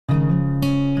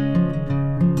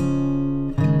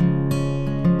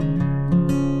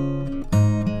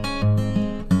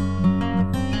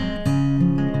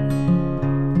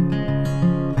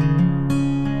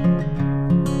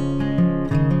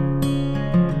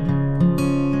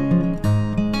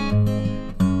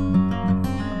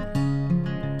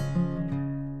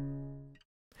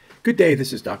Good day,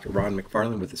 this is Dr. Ron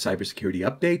McFarland with the Cybersecurity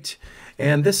Update,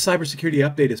 and this Cybersecurity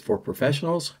Update is for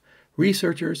professionals,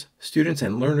 researchers, students,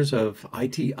 and learners of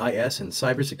IT, IS, and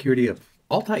cybersecurity of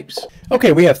all types.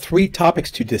 Okay, we have three topics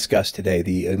to discuss today.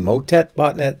 The Emotet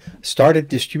botnet started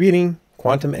distributing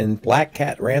Quantum and Black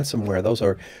Cat ransomware. Those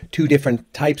are two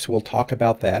different types. We'll talk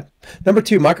about that. Number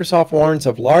two, Microsoft warns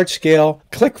of large-scale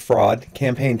click fraud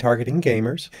campaign targeting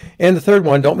gamers. And the third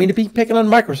one, don't mean to be picking on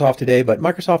Microsoft today, but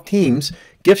Microsoft Teams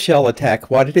gift shell attack,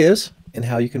 what it is and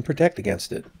how you can protect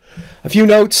against it. A few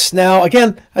notes. Now,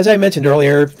 again, as I mentioned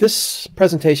earlier, this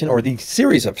presentation or the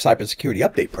series of cybersecurity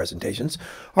update presentations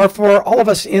are for all of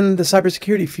us in the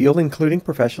cybersecurity field, including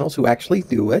professionals who actually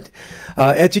do it.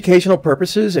 Educational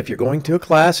purposes, if you're going to a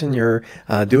class and you're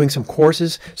doing some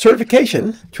courses,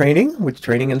 certification, training, which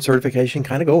training and certification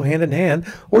kind of go hand in hand,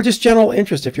 or just general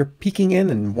interest if you're peeking in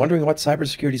and wondering what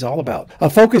cybersecurity is all about. A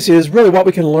focus is really what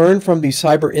we can learn from these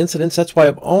cyber incidents. That's why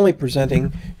I'm only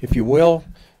presenting, if you will,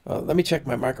 let me check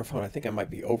my microphone. I think I might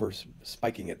be over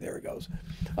spiking it. There it goes.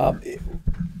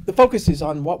 The focus is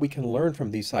on what we can learn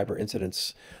from these cyber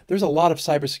incidents. There's a lot of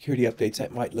cybersecurity updates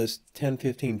that might list 10,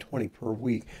 15, 20 per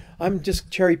week. I'm just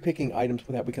cherry picking items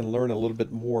that we can learn a little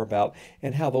bit more about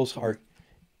and how those are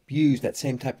used. That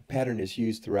same type of pattern is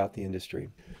used throughout the industry.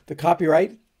 The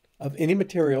copyright of any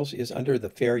materials is under the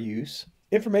fair use.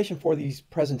 Information for these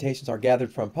presentations are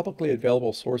gathered from publicly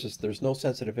available sources. There's no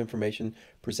sensitive information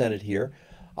presented here.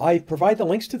 I provide the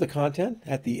links to the content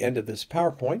at the end of this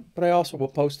PowerPoint, but I also will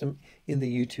post them in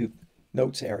the YouTube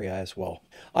notes area as well.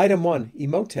 Item 1,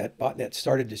 Emotet botnet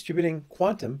started distributing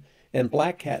Quantum and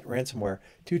Black Cat ransomware,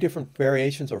 two different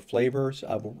variations or flavors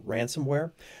of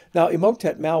ransomware. Now,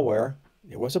 Emotet malware,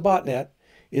 it was a botnet,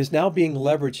 is now being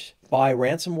leveraged by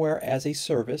Ransomware as a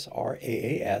Service,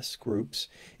 RAAS, groups,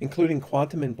 including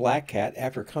Quantum and Black Cat,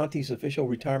 after Conti's official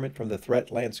retirement from the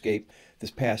threat landscape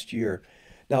this past year.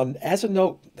 Now, as a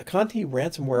note, the Conti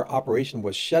ransomware operation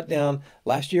was shut down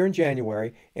last year in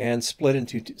January and split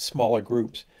into smaller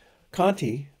groups.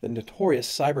 Conti, the notorious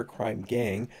cybercrime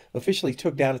gang, officially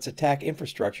took down its attack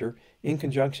infrastructure in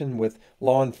conjunction with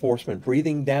law enforcement,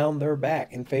 breathing down their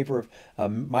back in favor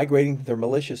of migrating their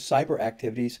malicious cyber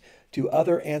activities to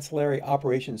other ancillary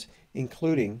operations,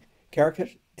 including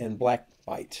Caracat and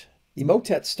Blackbyte.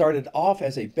 Emotet started off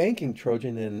as a banking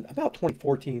Trojan in about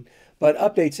 2014, but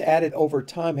updates added over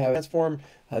time have transformed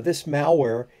this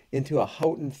malware into a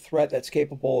potent threat that's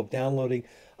capable of downloading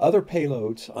other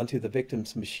payloads onto the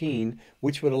victim's machine,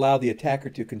 which would allow the attacker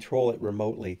to control it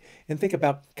remotely. And think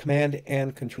about Command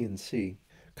and Control-C.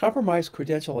 Compromised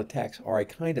credential attacks are a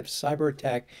kind of cyber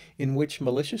attack in which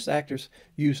malicious actors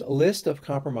use a list of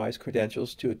compromised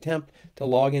credentials to attempt to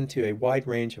log into a wide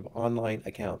range of online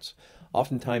accounts.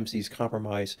 Oftentimes, these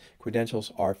compromised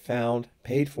credentials are found,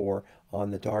 paid for, on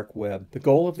the dark web. The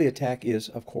goal of the attack is,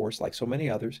 of course, like so many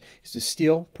others, is to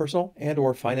steal personal and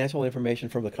or financial information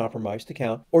from the compromised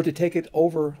account or to take it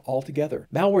over altogether.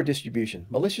 Malware distribution.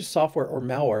 Malicious software or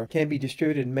malware can be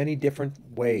distributed in many different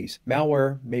ways.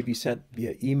 Malware may be sent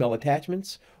via email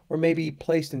attachments or may be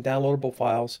placed in downloadable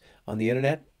files on the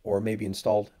internet or may be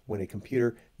installed when a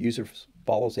computer user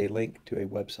follows a link to a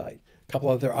website. A couple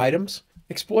other items.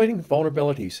 Exploiting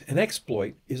vulnerabilities. An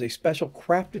exploit is a special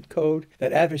crafted code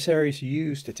that adversaries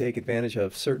use to take advantage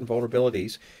of certain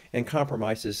vulnerabilities and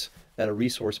compromises that a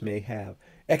resource may have.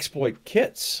 Exploit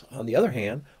kits, on the other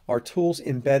hand, are tools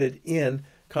embedded in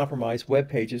compromised web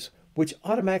pages which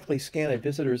automatically scan a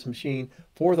visitor's machine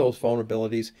for those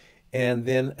vulnerabilities and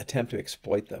then attempt to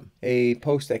exploit them. A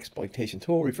post-exploitation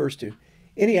tool refers to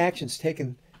any actions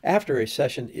taken after a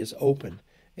session is open.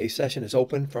 A session is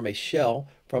open from a shell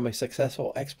from a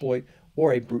successful exploit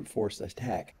or a brute force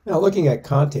attack. Now looking at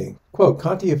Conti, quote,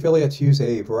 Conti affiliates use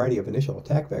a variety of initial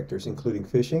attack vectors, including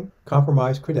phishing,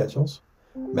 compromised credentials,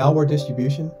 malware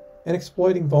distribution, and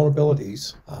exploiting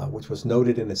vulnerabilities, which was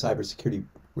noted in a cybersecurity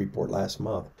report last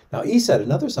month. Now ESET,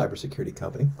 another cybersecurity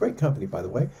company, great company by the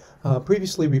way,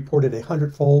 previously reported a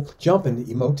 100-fold jump in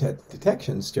Emotet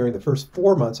detections during the first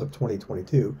 4 months of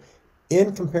 2022.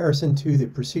 In comparison to the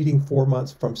preceding 4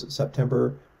 months from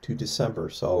September to December.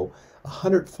 So a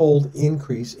 100-fold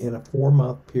increase in a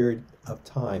 4-month period of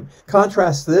time.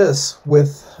 Contrast this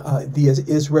with the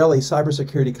Israeli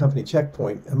cybersecurity company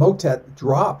Checkpoint. Emotet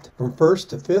dropped from 1st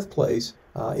to 5th place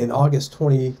in August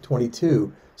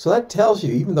 2022. So that tells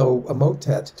you, even though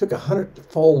Emotet took a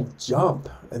 100-fold jump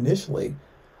initially,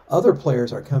 other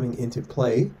players are coming into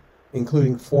play,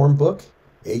 including Formbook,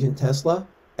 Agent Tesla,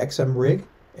 XMRig,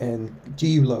 and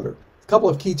GU Loader. A couple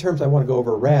of key terms I want to go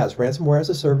over. RAS, Ransomware as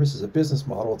a Service, is a business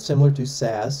model. It's similar to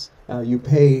SaaS. You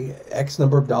pay X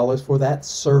number of dollars for that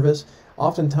service.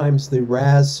 Oftentimes the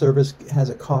RAS service has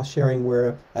a cost sharing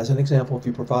where, as an example, if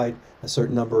you provide a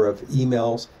certain number of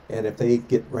emails and if they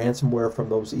get ransomware from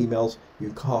those emails,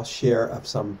 you cost share of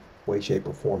some way, shape,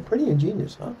 or form. Pretty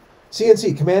ingenious, huh?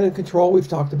 CNC, command and control, we've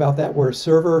talked about that, where a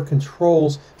server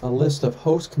controls a list of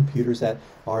host computers that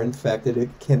are infected.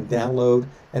 It can download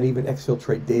and even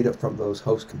exfiltrate data from those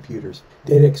host computers.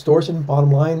 Data extortion, bottom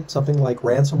line, something like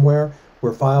ransomware,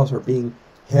 where files are being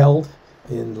held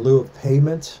in lieu of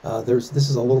payment. This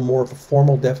is a little more of a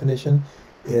formal definition.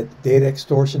 Data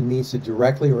extortion means to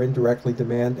directly or indirectly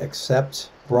demand, accept,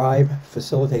 bribe,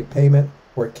 facilitate payment,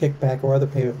 or kickback or other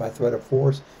payment by threat of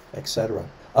force, etc.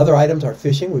 Other items are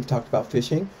phishing. We've talked about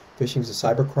phishing. Phishing is a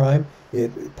cybercrime.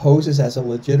 It poses as a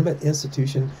legitimate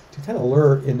institution to kind of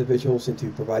lure individuals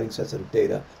into providing sensitive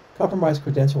data. Compromised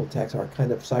credential attacks are a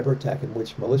kind of cyber attack in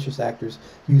which malicious actors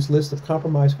use lists of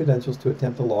compromised credentials to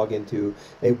attempt to log into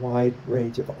a wide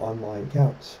range of online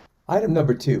accounts. Item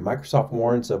number 2, Microsoft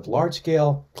warns of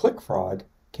large-scale click fraud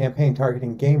campaign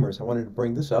targeting gamers. I wanted to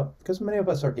bring this up because many of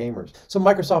us are gamers. So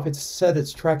Microsoft said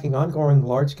it's tracking ongoing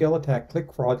large-scale attack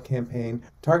click fraud campaign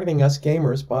targeting us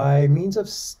gamers by means of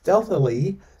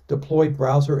stealthily deployed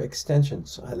browser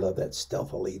extensions. I love that,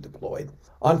 stealthily deployed.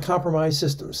 On compromised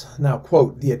systems. Now,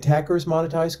 quote, the attackers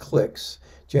monetize clicks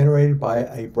generated by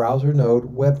a browser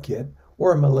node WebKit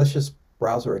or a malicious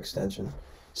browser extension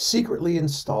secretly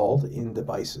installed in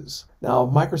devices. Now,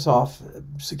 Microsoft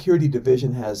Security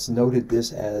Division has noted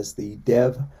this as the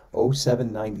Dev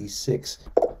 0796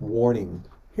 warning.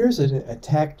 Here's an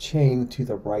attack chain to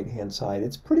the right-hand side.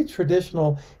 It's pretty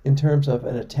traditional in terms of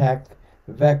an attack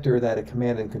vector that a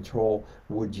command and control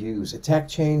would use. Attack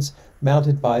chains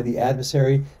mounted by the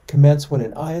adversary commence when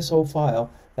an ISO file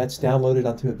that's downloaded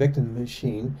onto a victim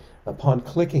machine upon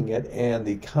clicking it and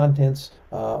the contents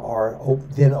are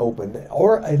then opened,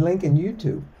 or a link in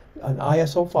YouTube. An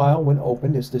ISO file, when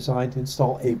opened, is designed to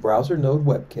install a browser node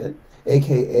WebKit,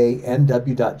 aka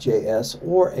nw.js,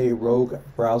 or a rogue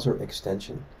browser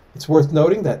extension. It's worth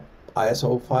noting that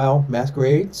ISO file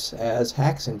masquerades as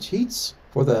hacks and cheats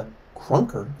for the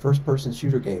Crunker first-person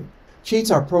shooter game.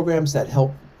 Cheats are programs that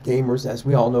help gamers, as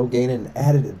we all know, gain an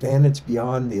added advantage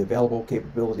beyond the available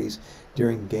capabilities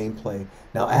during gameplay.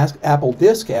 Now, as Apple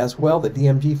Disk as well, the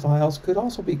DMG files could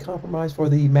also be compromised for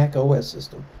the Mac OS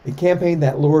system. A campaign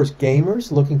that lures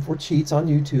gamers looking for cheats on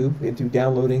YouTube into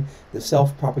downloading the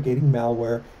self-propagating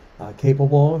malware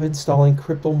capable of installing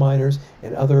crypto miners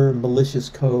and other malicious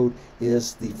code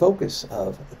is the focus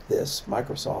of this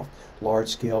Microsoft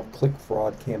large-scale click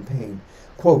fraud campaign.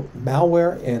 Quote,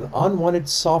 malware and unwanted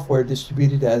software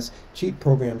distributed as cheat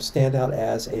programs stand out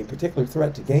as a particular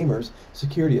threat to gamers'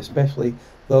 security, especially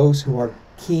those who are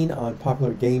keen on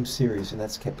popular game series, and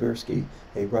that's Kaspersky,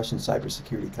 a Russian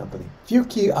cybersecurity company. Few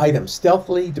key items: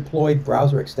 stealthily deployed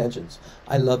browser extensions.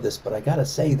 I love this, but I gotta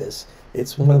say this.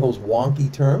 It's one of those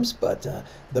wonky terms, but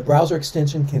the browser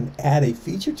extension can add a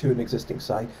feature to an existing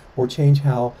site or change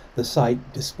how the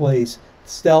site displays.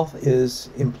 Stealth is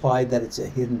implied that it's a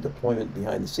hidden deployment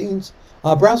behind the scenes.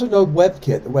 Browser node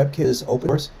WebKit. The WebKit is open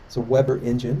source. It's a web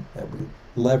engine that we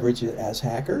leverage it as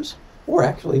hackers, or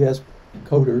actually as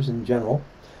coders in general.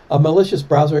 A malicious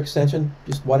browser extension,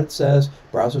 just what it says.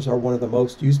 Browsers are one of the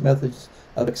most used methods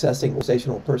of accessing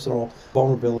organizational personal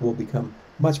vulnerability will become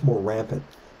much more rampant.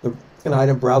 The second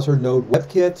item, browser node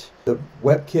WebKit. The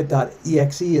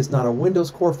WebKit.exe is not a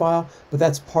Windows core file, but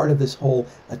that's part of this whole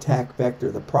attack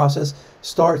vector. The process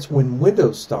starts when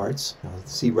Windows starts. Now,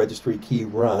 see registry key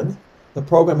run. The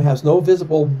program has no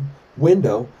visible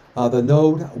window. The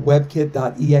node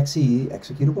WebKit.exe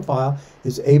executable file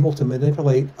is able to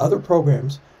manipulate other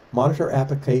programs, monitor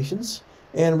applications,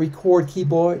 and record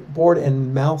keyboard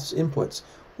and mouse inputs.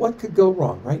 What could go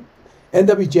wrong, right?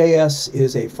 NWJS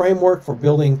is a framework for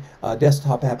building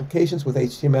desktop applications with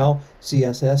HTML,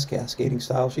 CSS, cascading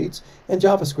style sheets, and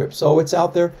JavaScript. So it's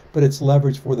out there, but it's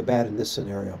leveraged for the bad in this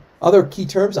scenario. Other key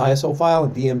terms, ISO file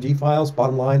and DMG files.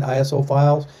 Bottom line, ISO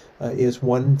files is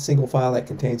one single file that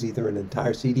contains either an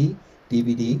entire CD,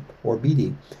 DVD, or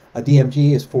BD. A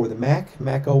DMG is for the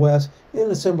Mac OS, in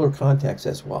a similar context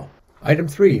as well. Item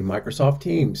 3, Microsoft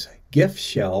Teams, gift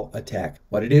shell attack.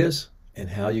 What it is, and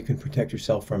how you can protect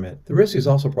yourself from it. The risk is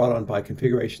also brought on by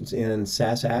configurations in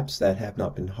SaaS apps that have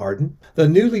not been hardened. The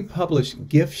newly published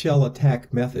gift shell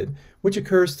attack method, which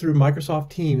occurs through Microsoft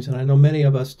Teams, and I know many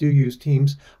of us do use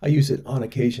Teams, I use it on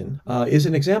occasion, is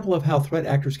an example of how threat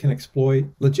actors can exploit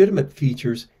legitimate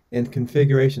features and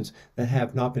configurations that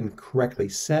have not been correctly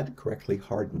set, correctly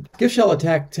hardened. Gift shell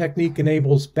attack technique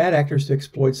enables bad actors to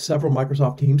exploit several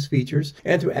Microsoft Teams features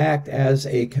and to act as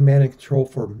a command and control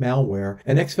for malware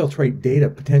and exfiltrate data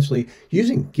potentially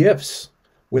using GIFs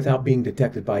without being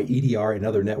detected by EDR and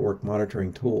other network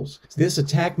monitoring tools. This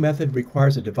attack method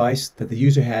requires a device that the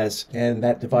user has, and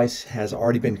that device has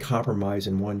already been compromised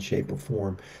in one shape or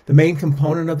form. The main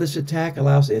component of this attack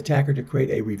allows the attacker to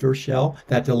create a reverse shell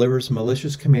that delivers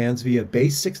malicious commands via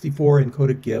base 64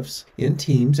 encoded GIFs in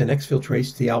Teams and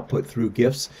exfiltrates the output through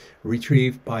GIFs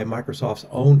retrieved by Microsoft's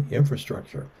own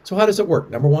infrastructure. So how does it work?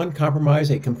 Number one,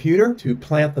 compromise a computer to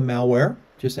plant the malware,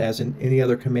 just as in any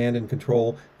other command and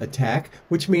control attack,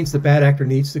 which means the bad actor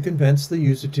needs to convince the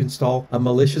user to install a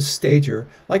malicious stager,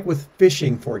 like with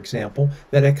phishing, for example,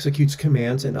 that executes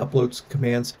commands and uploads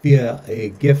commands via a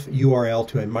GIF URL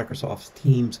to a Microsoft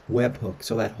Teams webhook.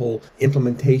 So that whole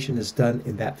implementation is done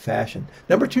in that fashion.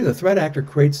 Number two, the threat actor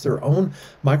creates their own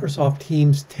Microsoft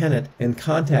Teams tenant and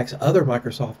contacts other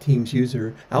Microsoft Teams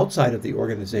users outside of the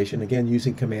organization, again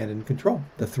using command and control.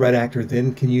 The threat actor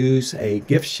then can use a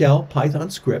GIF shell Python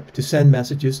script to send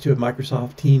messages to a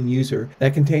Microsoft Team user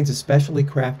that contains a specially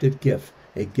crafted GIF,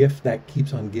 a GIF that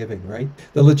keeps on giving, right?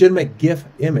 The legitimate GIF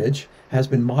image has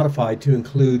been modified to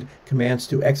include commands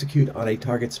to execute on a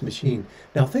target's machine.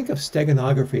 Now think of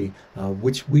steganography,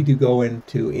 which we do go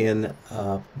into in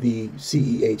the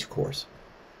CEH course.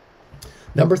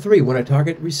 Number three, when a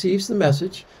target receives the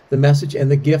message and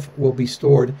the GIF will be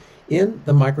stored in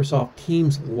the Microsoft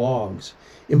Teams logs.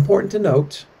 Important to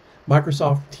note,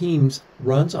 Microsoft Teams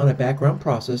runs on a background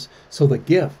process, so the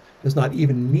GIF does not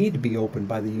even need to be opened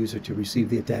by the user to receive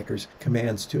the attacker's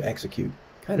commands to execute.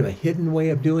 Kind of a hidden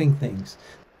way of doing things.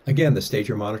 Again, the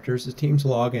stager monitors the Teams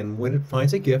log, and when it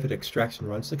finds a GIF, it extracts and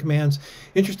runs the commands.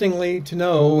 Interestingly to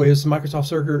know is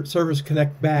Microsoft servers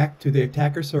connect back to the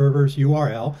attacker server's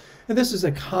URL, and this is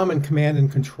a common command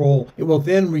and control. It will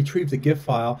then retrieve the GIF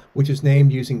file, which is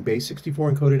named using base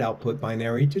 64 encoded output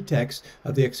binary to text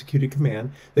of the executed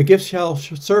command. The GIF shell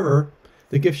server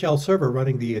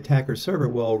running the attacker server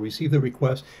will receive the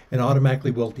request and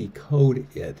automatically will decode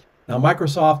it. Now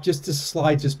Microsoft, this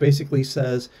slide just basically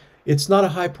says it's not a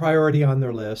high priority on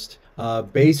their list.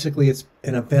 Basically, it's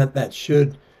an event that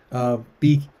should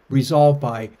be resolved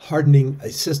by hardening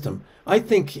a system. I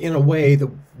think in a way,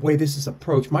 the way this is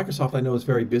approached, Microsoft I know is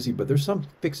very busy, but there's some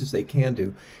fixes they can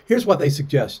do. Here's what they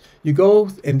suggest. You go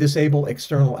and disable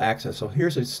external access. So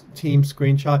here's a Teams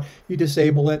screenshot. You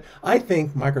disable it. I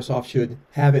think Microsoft should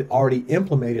have it already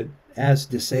implemented as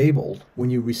disabled when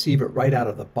you receive it right out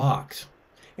of the box.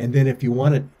 And then if you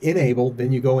want it enabled,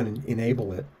 then you go in and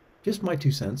enable it. Just my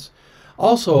 2 cents.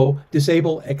 Also,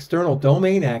 disable external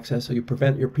domain access so you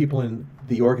prevent your people in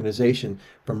the organization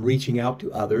from reaching out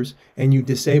to others, and you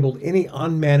disabled any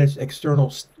unmanaged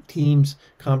external Teams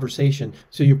conversation,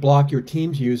 so you block your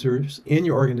Teams users in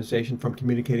your organization from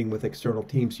communicating with external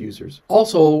Teams users.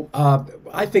 Also,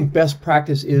 I think best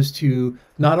practice is to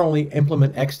not only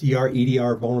implement XDR,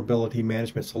 EDR vulnerability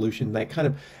management solution that kind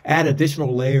of add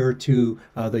additional layer to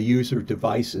the user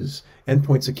devices.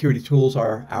 Endpoint security tools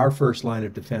are our first line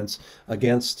of defense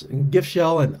against gift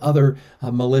shell and other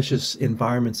malicious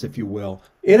environments, if you will.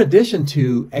 In addition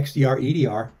to XDR,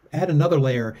 EDR, add another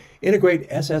layer, integrate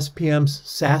SSPM's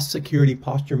SaaS security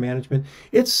posture management.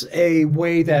 It's a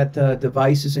way that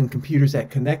devices and computers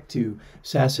that connect to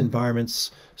SaaS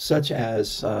environments such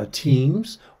as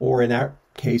Teams, or in our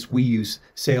case we use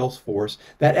Salesforce,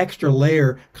 that extra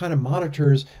layer kind of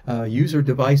monitors user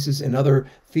devices and other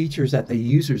features that the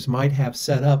users might have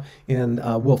set up, and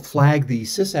will flag the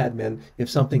sysadmin if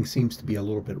something seems to be a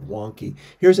little bit wonky.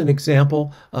 Here's an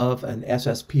example of an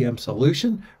SSPM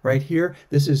solution right here.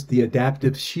 This is the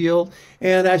Adaptive Shield,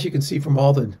 and as you can see from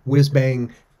all the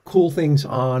whiz-bang cool things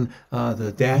on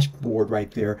the dashboard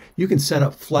right there, you can set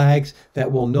up flags that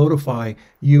will notify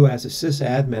you as a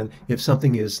sysadmin if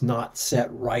something is not set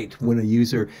right when a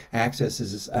user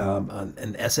accesses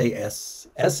an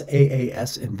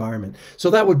SaaS environment.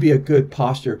 So that would be a good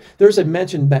posture. There's a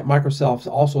mention that Microsoft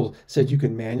also said you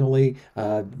can manually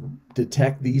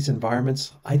detect these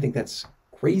environments. I think that's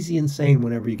crazy insane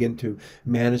whenever you get into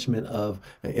management of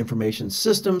information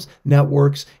systems,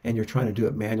 networks, and you're trying to do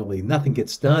it manually. Nothing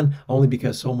gets done only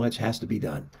because so much has to be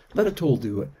done. Let a tool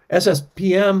do it.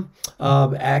 SSPM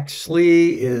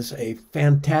actually is a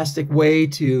fantastic way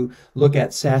to look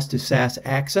at SaaS to SaaS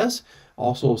access.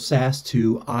 Also SaaS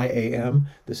to IAM,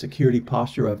 the security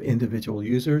posture of individual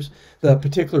users, the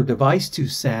particular device to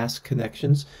SaaS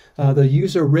connections, the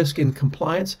user risk and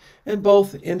compliance, and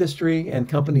both industry and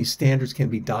company standards can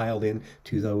be dialed in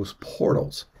to those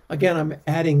portals. Again,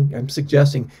 I'm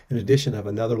suggesting an addition of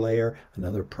another layer,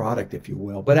 another product, if you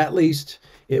will, but at least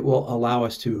it will allow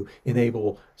us to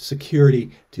enable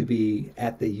security to be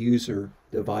at the user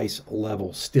device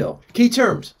level still. Key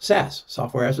terms: SaaS,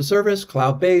 software as a service,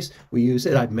 cloud-based. We use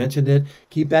it. I've mentioned it.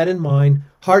 Keep that in mind.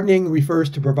 Hardening refers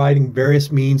to providing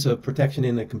various means of protection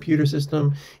in a computer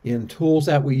system, in tools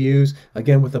that we use.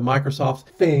 Again, with the Microsoft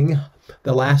thing,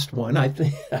 the last one, I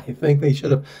think they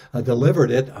should have delivered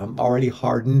it already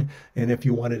hardened. And if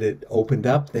you wanted it opened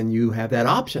up, then you have that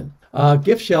option.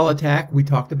 Gift shell attack, we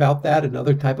talked about that.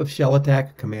 Another type of shell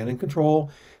attack, command and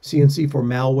control, CNC for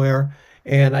malware.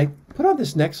 And I put on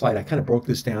this next slide, I kind of broke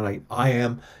this down.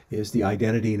 IAM is the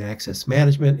Identity and Access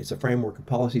Management. It's a framework of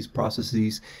policies,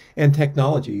 processes, and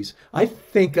technologies.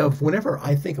 Whenever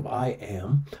I think of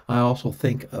IAM, I also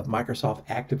think of Microsoft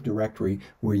Active Directory,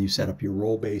 where you set up your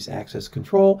role-based access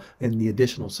control and the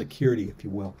additional security, if you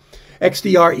will.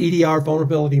 XDR, EDR,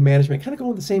 vulnerability management, kind of go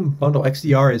in the same bundle.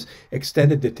 XDR is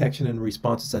extended detection and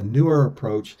response. It's a newer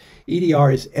approach.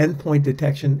 EDR is endpoint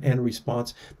detection and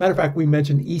response. Matter of fact, we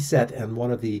mentioned ESET and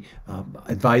one of the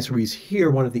advisories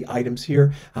here, one of the items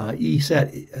here.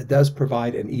 ESET does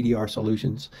provide an EDR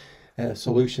solution,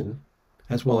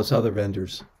 as well as other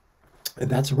vendors. And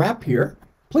that's a wrap here.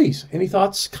 Please, any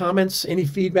thoughts, comments, any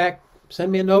feedback,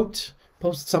 send me a note,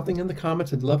 post something in the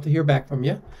comments. I'd love to hear back from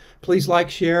you. Please like,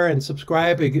 share, and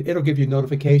subscribe. It'll give you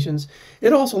notifications.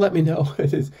 It'll also let me know.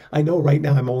 I know right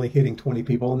now I'm only hitting 20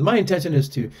 people, and my intention is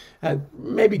to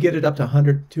maybe get it up to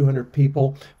 100, 200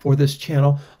 people for this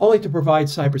channel, only to provide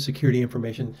cybersecurity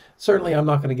information. Certainly, I'm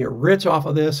not going to get rich off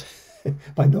of this.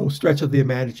 By no stretch of the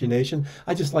imagination.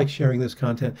 I just like sharing this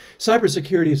content.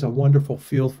 Cybersecurity is a wonderful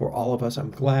field for all of us.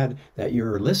 I'm glad that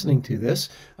you're listening to this.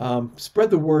 Spread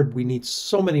the word. We need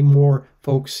so many more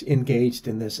folks engaged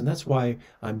in this, and that's why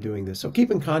I'm doing this. So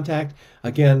keep in contact.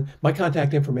 Again, my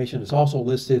contact information is also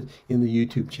listed in the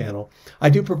YouTube channel. I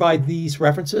do provide these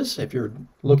references if you're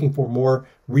looking for more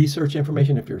research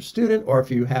information, if you're a student, or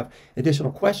if you have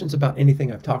additional questions about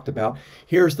anything I've talked about.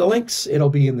 Here's the links.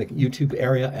 It'll be in the YouTube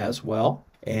area as well.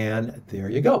 And there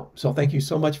you go. So thank you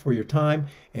so much for your time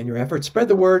and your effort. Spread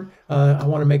the word. I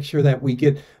want to make sure that we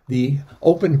get the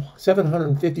open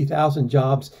 750,000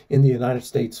 jobs in the United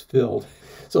States filled.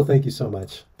 So thank you so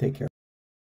much. Take care.